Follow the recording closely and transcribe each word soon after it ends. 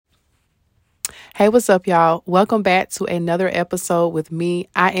Hey, what's up, y'all? Welcome back to another episode with me.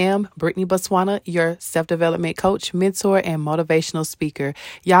 I am Brittany Botswana, your self-development coach, mentor, and motivational speaker.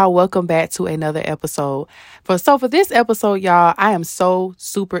 Y'all, welcome back to another episode. For this episode, y'all, I am so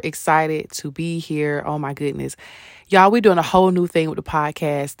super excited to be here. Oh my goodness. Y'all, we're doing a whole new thing with the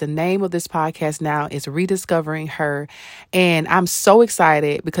podcast. The name of this podcast now is Rediscovering Her. And I'm so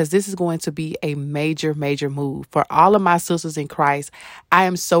excited because this is going to be a major, major move for all of my sisters in Christ. I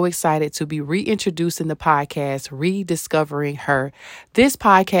am so excited to be reintroducing the podcast, Rediscovering Her. This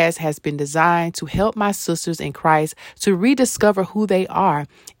podcast has been designed to help my sisters in Christ to rediscover who they are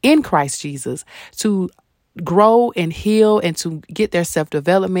in Christ Jesus, to grow and heal and to get their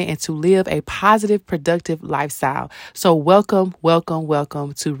self-development and to live a positive, productive lifestyle. So welcome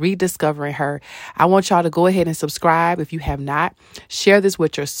to Rediscovering Her. I want y'all to go ahead and subscribe if you have not. Share this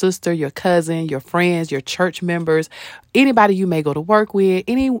with your sister, your cousin, your friends, your church members, anybody you may go to work with,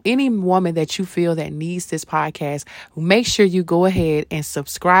 any woman that you feel that needs this podcast. Make sure you go ahead and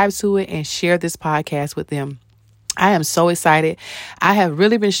subscribe to it and share this podcast with them. I am so excited. I have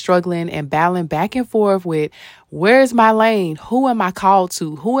really been struggling and battling back and forth with where's my lane? Who am I called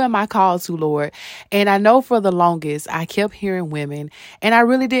to? Who am I called to, Lord? And I know for the longest, I kept hearing women and I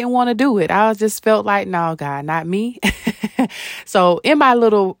really didn't want to do it. I just felt like, no, God, not me. So in my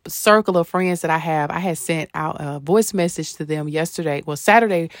little circle of friends that I have, I had sent out a voice message to them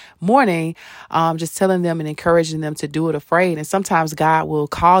Saturday morning, just telling them and encouraging them to do it afraid. And sometimes God will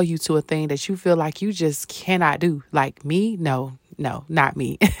call you to a thing that you feel like you just cannot do. Like me? No, not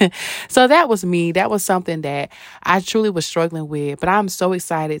me. So that was me. That was something that I truly was struggling with, but I'm so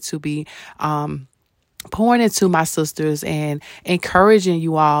excited to be, pouring into my sisters and encouraging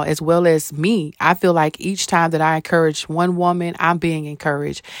you all as well as me. I feel like each time that I encourage one woman, I'm being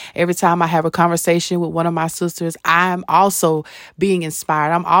encouraged. Every time I have a conversation with one of my sisters, I'm also being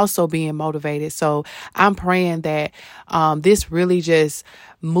inspired. I'm also being motivated. So I'm praying that this really just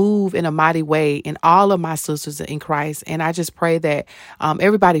move in a mighty way in all of my sisters in Christ. And I just pray that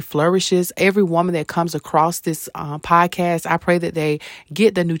everybody flourishes. Every woman that comes across this podcast, I pray that they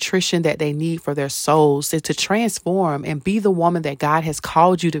get the nutrition that they need for their souls to transform and be the woman that God has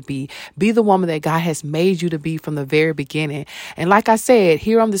called you to be the woman that God has made you to be from the very beginning. And like I said,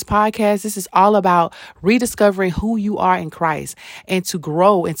 here on this podcast, this is all about rediscovering who you are in Christ and to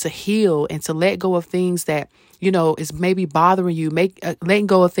grow and to heal and to let go of things that is maybe bothering you, letting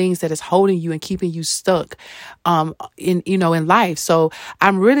go of things that is holding you and keeping you stuck, in life. So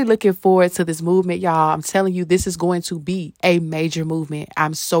I'm really looking forward to this movement, y'all. I'm telling you, this is going to be a major movement.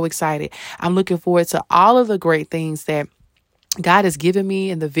 I'm so excited. I'm looking forward to all of the great things that God has given me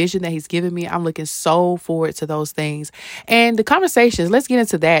and the vision that he's given me. I'm looking so forward to those things. And the conversations, let's get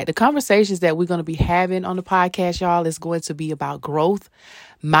into that. The conversations that we're going to be having on the podcast, y'all, is going to be about growth,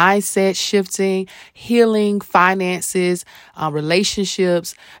 mindset shifting, healing, finances,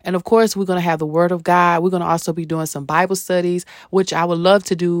 relationships. And of course, we're going to have the word of God. We're going to also be doing some Bible studies, which I would love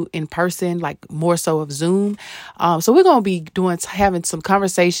to do in person, like more so of Zoom. So we're going to be having some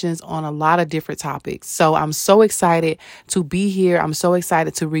conversations on a lot of different topics. So I'm so excited to be here. I'm so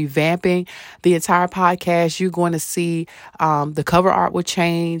excited to revamping the entire podcast. You're going to see the cover art will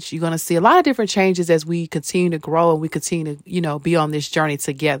change. You're going to see a lot of different changes as we continue to grow and we continue to, be on this journey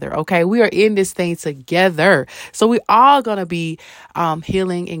together. Okay. We are in this thing together. So we all going to be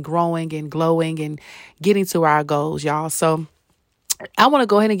healing and growing and glowing and getting to our goals, y'all. So I want to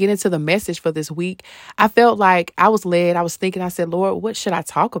go ahead and get into the message for this week. I felt like I was thinking, I said, Lord, what should I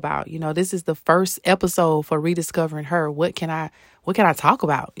talk about? This is the first episode for Rediscovering Her. What can I talk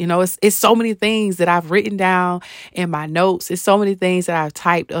about? It's so many things that I've written down in my notes. It's so many things that I've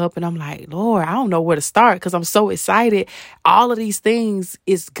typed up and I'm like, Lord, I don't know where to start because I'm so excited. All of these things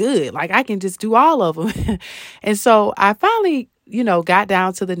is good. Like I can just do all of them. And so I finally, got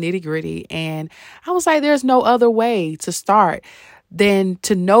down to the nitty gritty and I was like, there's no other way to start than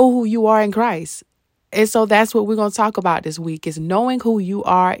to know who you are in Christ. And so that's what we're going to talk about this week is knowing who you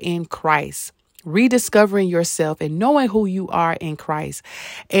are in Christ, rediscovering yourself and knowing who you are in Christ.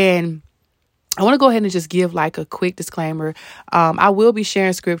 And I want to go ahead and just give like a quick disclaimer. I will be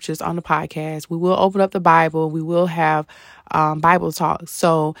sharing scriptures on the podcast. We will open up the Bible. We will have Bible talks.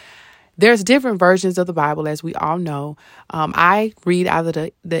 So there's different versions of the Bible, as we all know. I read out of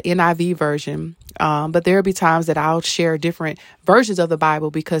the NIV version, but there'll be times that I'll share different versions of the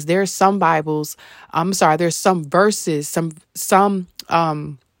Bible because there's some verses, some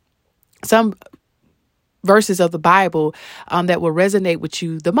verses of the Bible that will resonate with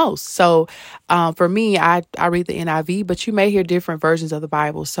you the most. So for me, I read the NIV, but you may hear different versions of the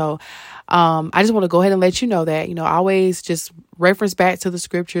Bible. So I just want to go ahead and let you know that, always just reference back to the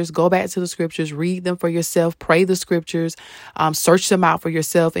scriptures, go back to the scriptures, read them for yourself, pray the scriptures, search them out for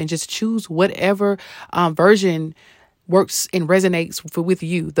yourself, and just choose whatever version works and resonates with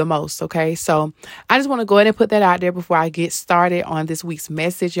you the most. Okay. So I just want to go ahead and put that out there before I get started on this week's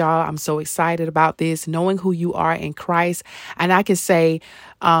message, y'all. I'm so excited about this, knowing who you are in Christ. And I can say,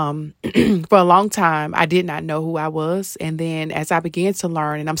 for a long time, I did not know who I was. And then as I began to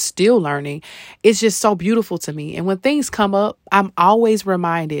learn, and I'm still learning, it's just so beautiful to me. And when things come up, I'm always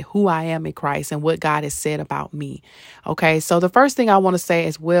reminded who I am in Christ and what God has said about me. Okay. So the first thing I want to say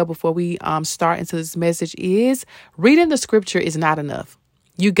as well, before we start into this message, is reading the scripture is not enough.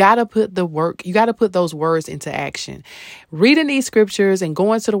 You got to put the work, you got to put those words into action. Reading these scriptures and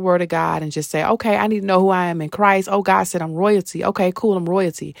going to the word of God and just say, okay, I need to know who I am in Christ. Oh, God said I'm royalty. Okay, cool. I'm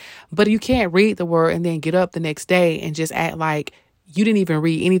royalty. But you can't read the word and then get up the next day and just act like you didn't even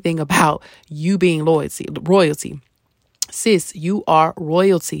read anything about you being royalty. Sis, you are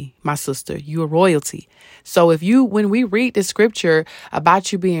royalty, my sister. You are royalty. So when we read the scripture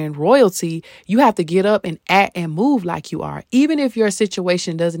about you being royalty, you have to get up and act and move like you are. Even if your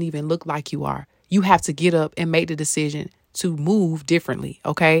situation doesn't even look like you are, you have to get up and make the decision to move differently.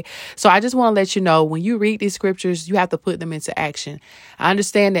 Okay. So I just want to let you know, when you read these scriptures, you have to put them into action. I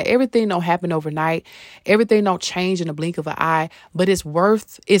understand that everything don't happen overnight. Everything don't change in the blink of an eye, but it's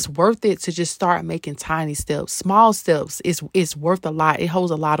worth it to just start making tiny steps, small steps. It's worth a lot. It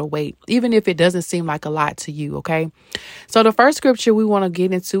holds a lot of weight, even if it doesn't seem like a lot to you. Okay. So the first scripture we want to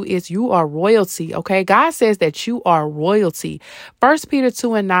get into is you are royalty. Okay. God says that you are royalty. 1 Peter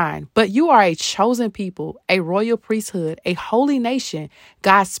 2:9, but you are a chosen people, a royal priesthood, a holy nation,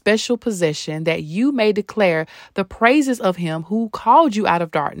 God's special possession, that you may declare the praises of him who called you out of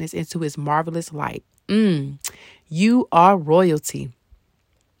darkness into his marvelous light. You are royalty.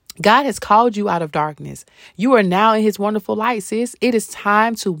 God has called you out of darkness. You are now in his wonderful light, sis. It is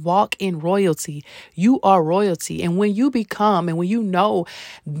time to walk in royalty. You are royalty. And when you become, and when you know,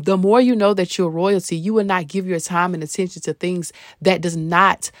 the more you know that you're royalty, you will not give your time and attention to things that does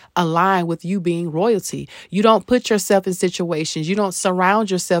not align with you being royalty. You don't put yourself in situations. You don't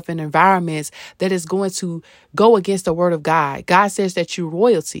surround yourself in environments that is going to go against the word of God. God says that you're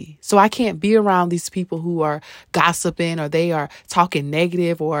royalty. So I can't be around these people who are gossiping, or they are talking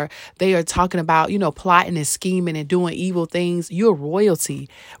negative, or they are talking about, plotting and scheming and doing evil things. You're royalty.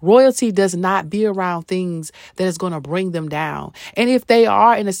 Royalty does not be around things that is going to bring them down. And if they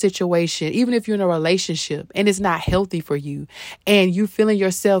are in a situation, even if you're in a relationship and it's not healthy for you, and you feeling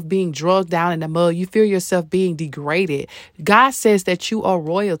yourself being drugged down in the mud, you feel yourself being degraded, God says that you are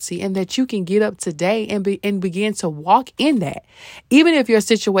royalty and that you can get up today and begin to walk in that. Even if your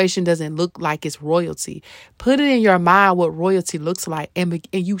situation doesn't look like it's royalty, put it in your mind what royalty looks like, and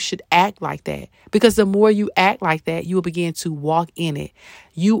you should act like that, because the more you act like that, you will begin to walk in it.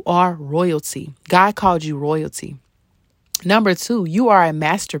 You are royalty. God called you royalty. Number 2, you are a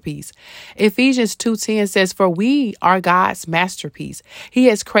masterpiece. Ephesians 2:10 says, for we are God's masterpiece. He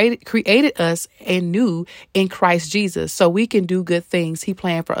has created us anew in Christ Jesus so we can do good things he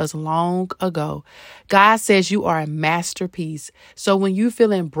planned for us long ago. God says you are a masterpiece. So when you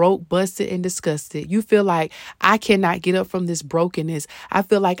feeling broke, busted, and disgusted, you feel like I cannot get up from this brokenness. I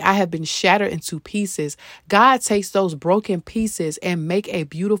feel like I have been shattered into pieces. God takes those broken pieces and make a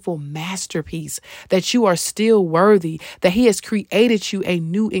beautiful masterpiece, that you are still worthy, that he has created you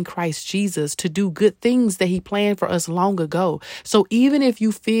anew in Christ Jesus to do good things that he planned for us long ago. So even if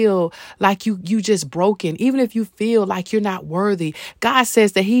you feel like you just broken, even if you feel like you're not worthy, God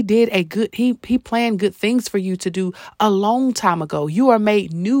says that he planned good things for you to do a long time ago. You are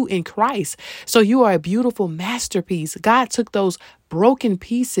made new in Christ. So you are a beautiful masterpiece. God took those broken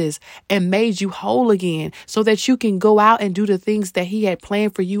pieces and made you whole again so that you can go out and do the things that he had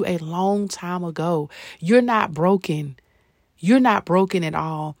planned for you a long time ago. You're not broken. You're not broken at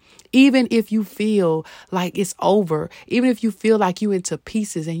all. Even if you feel like it's over, even if you feel like you're into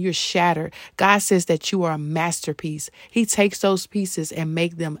pieces and you're shattered, God says that you are a masterpiece. He takes those pieces and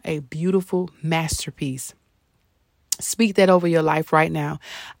make them a beautiful masterpiece. Speak that over your life right now.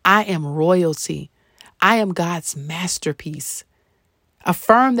 I am royalty. I am God's masterpiece.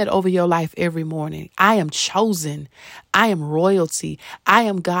 Affirm that over your life every morning. I am chosen. I am royalty. I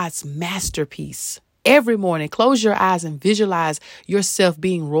am God's masterpiece. Every morning, close your eyes and visualize yourself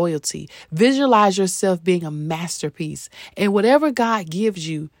being royalty. Visualize yourself being a masterpiece. And whatever God gives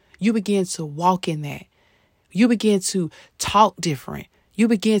you, you begin to walk in that. You begin to talk different. You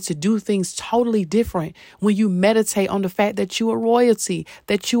begin to do things totally different when you meditate on the fact that you are royalty,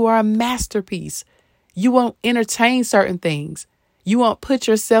 that you are a masterpiece. You won't entertain certain things. You won't put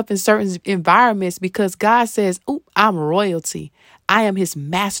yourself in certain environments because God says, "Ooh, I'm royalty. I am his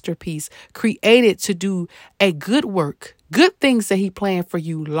masterpiece, created to do a good work, good things that he planned for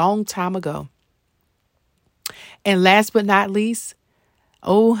you long time ago." And last but not least,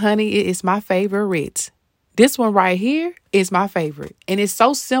 oh, honey, it is my favorite. This one right here is my favorite. And it's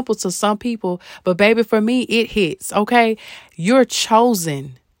so simple to some people, but baby, for me, it hits. Okay. You're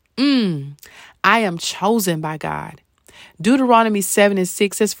chosen. I am chosen by God. Deuteronomy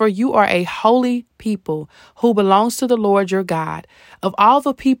 7:6 says, "For you are a holy people who belongs to the Lord your God. Of all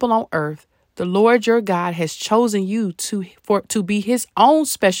the people on earth, the Lord your God has chosen you to be his own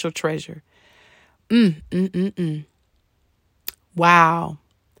special treasure." Wow.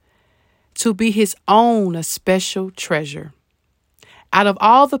 To be his own special treasure. Out of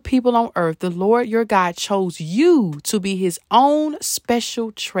all the people on earth, the Lord your God chose you to be his own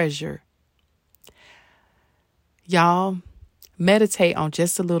special treasure. Y'all, meditate on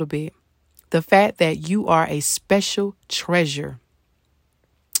just a little bit the fact that you are a special treasure.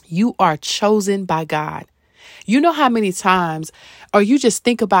 You are chosen by God. You know how many times, or you just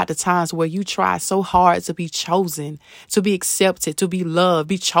think about the times where you try so hard to be chosen, to be accepted, to be loved,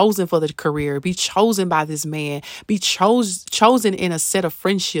 be chosen for the career, be chosen by this man, be chosen in a set of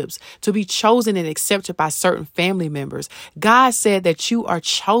friendships, to be chosen and accepted by certain family members. God said that you are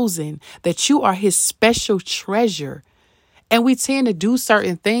chosen, that you are his special treasure. And we tend to do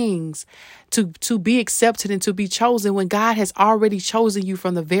certain things to be accepted and to be chosen when God has already chosen you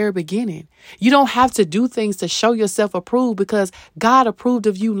from the very beginning. You don't have to do things to show yourself approved because God approved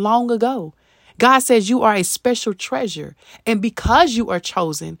of you long ago. God says you are a special treasure. And because you are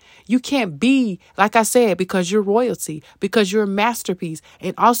chosen, you can't be, like I said, because you're royalty, because you're a masterpiece,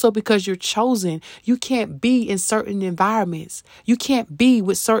 and also because you're chosen, you can't be in certain environments. You can't be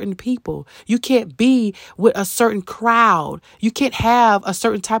with certain people. You can't be with a certain crowd. You can't have a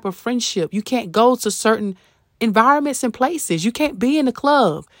certain type of friendship. You can't go to certain environments and places. You can't be in the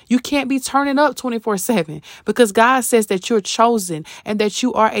club. You can't be turning up 24/7 because God says that you're chosen and that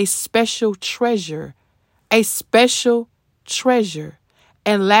you are a special treasure, a special treasure.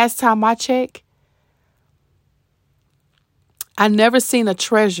 And last time I checked, I never seen a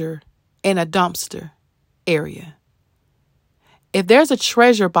treasure in a dumpster area. If there's a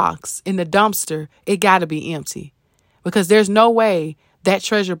treasure box in the dumpster, it got to be empty because there's no way that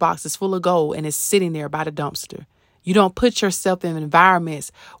treasure box is full of gold and it's sitting there by the dumpster. You don't put yourself in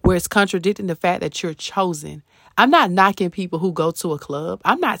environments where it's contradicting the fact that you're chosen. I'm not knocking people who go to a club.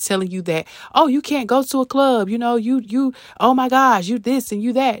 I'm not telling you that, oh, you can't go to a club. You know, oh my gosh, you this and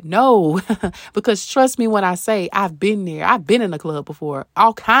you that. No, because trust me when I say I've been there. I've been in a club before,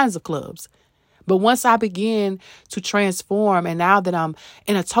 all kinds of clubs. But once I begin to transform and now that I'm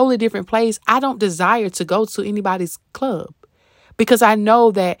in a totally different place, I don't desire to go to anybody's club. Because I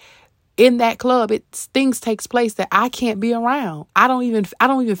know that in that club, things takes place that I can't be around. I don't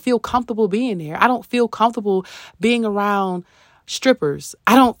even feel comfortable being there. I don't feel comfortable being around strippers.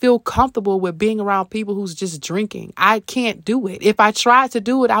 I don't feel comfortable with being around people who's just drinking. I can't do it. If I tried to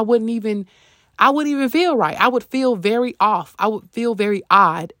do it, I wouldn't even feel right. I would feel very off. I would feel very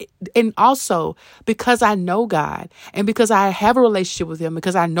odd. And also because I know God and because I have a relationship with him,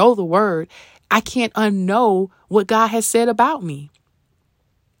 because I know the word, I can't unknow what God has said about me.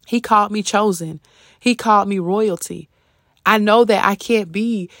 He called me chosen. He called me royalty. I know that I can't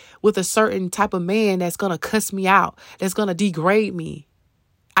be with a certain type of man that's going to cuss me out, that's going to degrade me.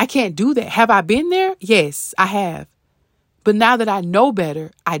 I can't do that. Have I been there? Yes, I have. But now that I know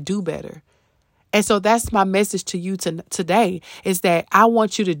better, I do better. And so that's my message to you today is that I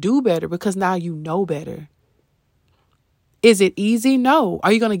want you to do better because now you know better. Is it easy? No.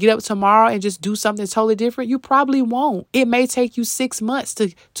 Are you going to get up tomorrow and just do something totally different? You probably won't. It may take you 6 months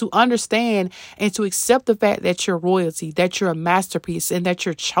to understand and to accept the fact that you're royalty, that you're a masterpiece, and that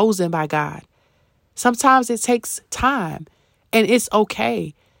you're chosen by God. Sometimes it takes time, and it's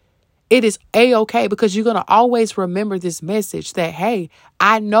okay. It is A-okay because you're going to always remember this message that, hey,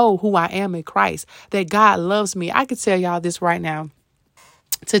 I know who I am in Christ, that God loves me. I can tell y'all this right now.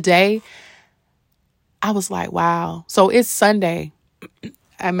 Today, I was like, wow. So it's Sunday.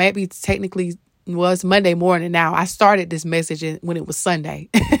 I maybe technically was Monday morning now. I started this message when it was Sunday,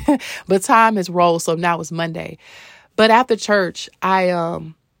 but time has rolled. So now it's Monday. But after church, I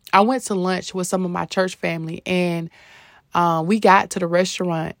went to lunch with some of my church family and we got to the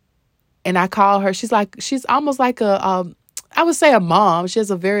restaurant and I called her. She's almost like I would say a mom. She has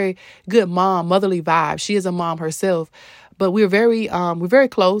a very good motherly vibe. She is a mom herself. but we're very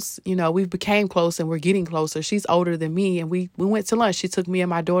close. We became close and we're getting closer. She's older than me, and we went to lunch. She took me and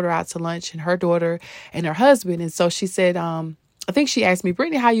my daughter out to lunch, and her daughter and her husband. And so she said, I think she asked me,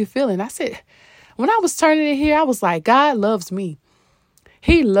 Brittany, how you feeling? I said, when I was turning in here, I was like, God loves me.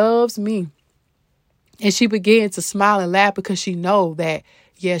 He loves me. And she began to smile and laugh because she know that,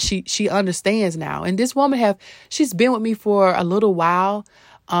 yeah, she understands now. And this woman she's been with me for a little while.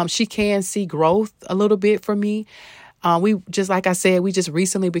 She can see growth a little bit for me. Like I said, we just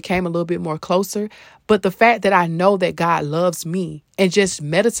recently became a little bit more closer. But the fact that I know that God loves me and just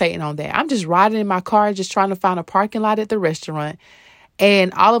meditating on that, I'm just riding in my car, just trying to find a parking lot at the restaurant.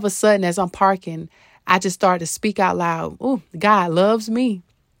 And all of a sudden, as I'm parking, I just started to speak out loud. Oh, God loves me.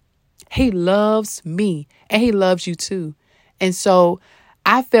 He loves me, and he loves you too. And so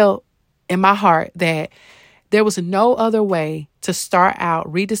I felt in my heart that there was no other way to start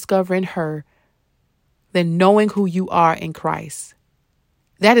out rediscovering her than knowing who you are in Christ.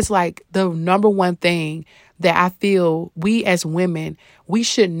 That is like the number one thing that I feel we as women, we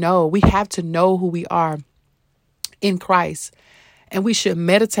should know. We have to know who we are in Christ. And we should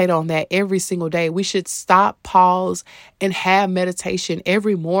meditate on that every single day. We should stop, pause, and have meditation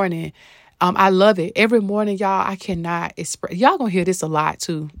every morning. I love it. Every morning, y'all, I cannot express. Y'all gonna hear this a lot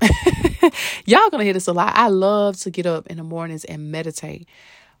too. Y'all gonna hear this a lot. I love to get up in the mornings and meditate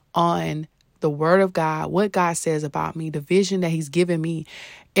on the word of God, what God says about me, the vision that he's given me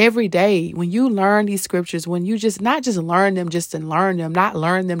every day. When you learn these scriptures, when you not just learn them just to learn them, not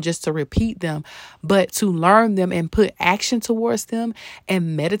learn them just to repeat them, but to learn them and put action towards them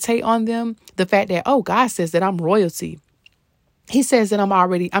and meditate on them. The fact that, oh, God says that I'm royalty. He says that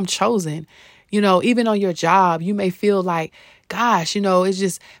I'm chosen. Even on your job, you may feel like, gosh, it's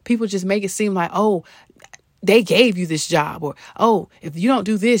just, people just make it seem like, oh, they gave you this job, or, oh, if you don't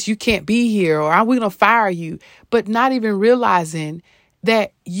do this, you can't be here, or we're going to fire you. But not even realizing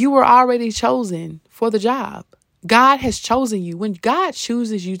that you were already chosen for the job. God has chosen you. When God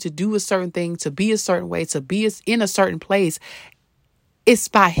chooses you to do a certain thing, to be a certain way, to be in a certain place, it's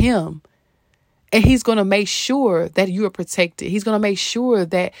by him. And he's going to make sure that you are protected. He's going to make sure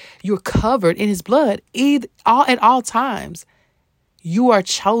that you're covered in his blood at all times. You are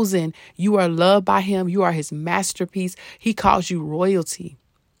chosen. You are loved by him. You are his masterpiece. He calls you royalty.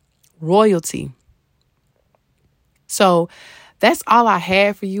 Royalty. So that's all I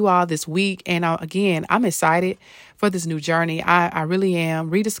had for you all this week. And again, I'm excited for this new journey. I really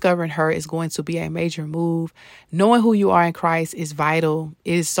am. Rediscovering her is going to be a major move. Knowing who you are in Christ is vital.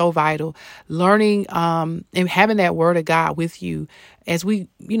 It is so vital. Learning and having that word of God with you as we,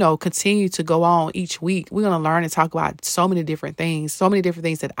 continue to go on each week. We're going to learn and talk about so many different things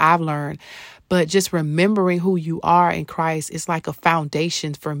that I've learned. But just remembering who you are in Christ is like a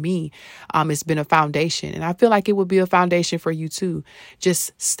foundation for me. It's been a foundation, and I feel like it would be a foundation for you too.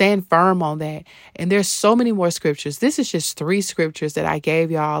 Just stand firm on that. And there's so many more scriptures. This is just 3 scriptures that I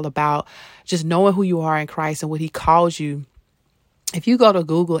gave y'all about just knowing who you are in Christ and what he calls you. If you go to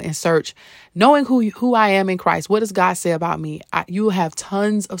Google and search knowing who I am in Christ, what does God say about me? You will have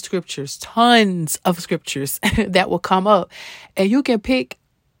tons of scriptures that will come up, and you can pick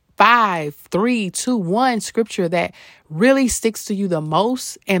 5, 3, 2, 1 scripture that really sticks to you the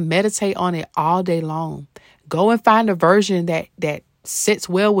most and meditate on it all day long. Go and find a version that sits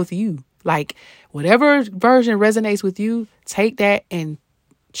well with you. Like whatever version resonates with you, take that and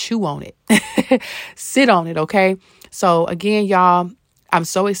chew on it. Sit on it. Okay. So again, y'all, I'm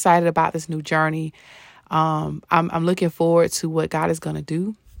so excited about this new journey. I'm looking forward to what God is going to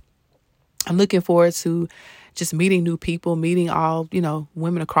do. I'm looking forward to just meeting new people, meeting all,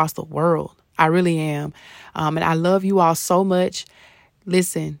 women across the world. I really am. And I love you all so much.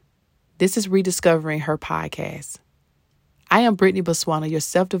 Listen, this is Rediscovering Her podcast. I am Brittany Botswana, your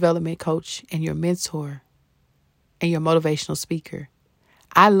self-development coach and your mentor and your motivational speaker.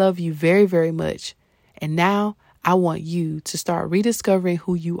 I love you very, very much. And now I want you to start rediscovering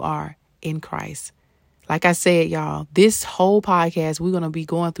who you are in Christ. Like I said, y'all, this whole podcast, we're going to be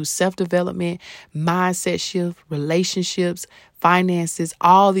going through self-development, mindset shift, relationships, finances,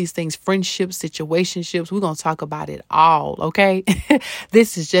 all these things, friendships, situationships. We're going to talk about it all. Okay.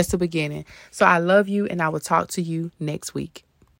 This is just the beginning. So I love you, and I will talk to you next week.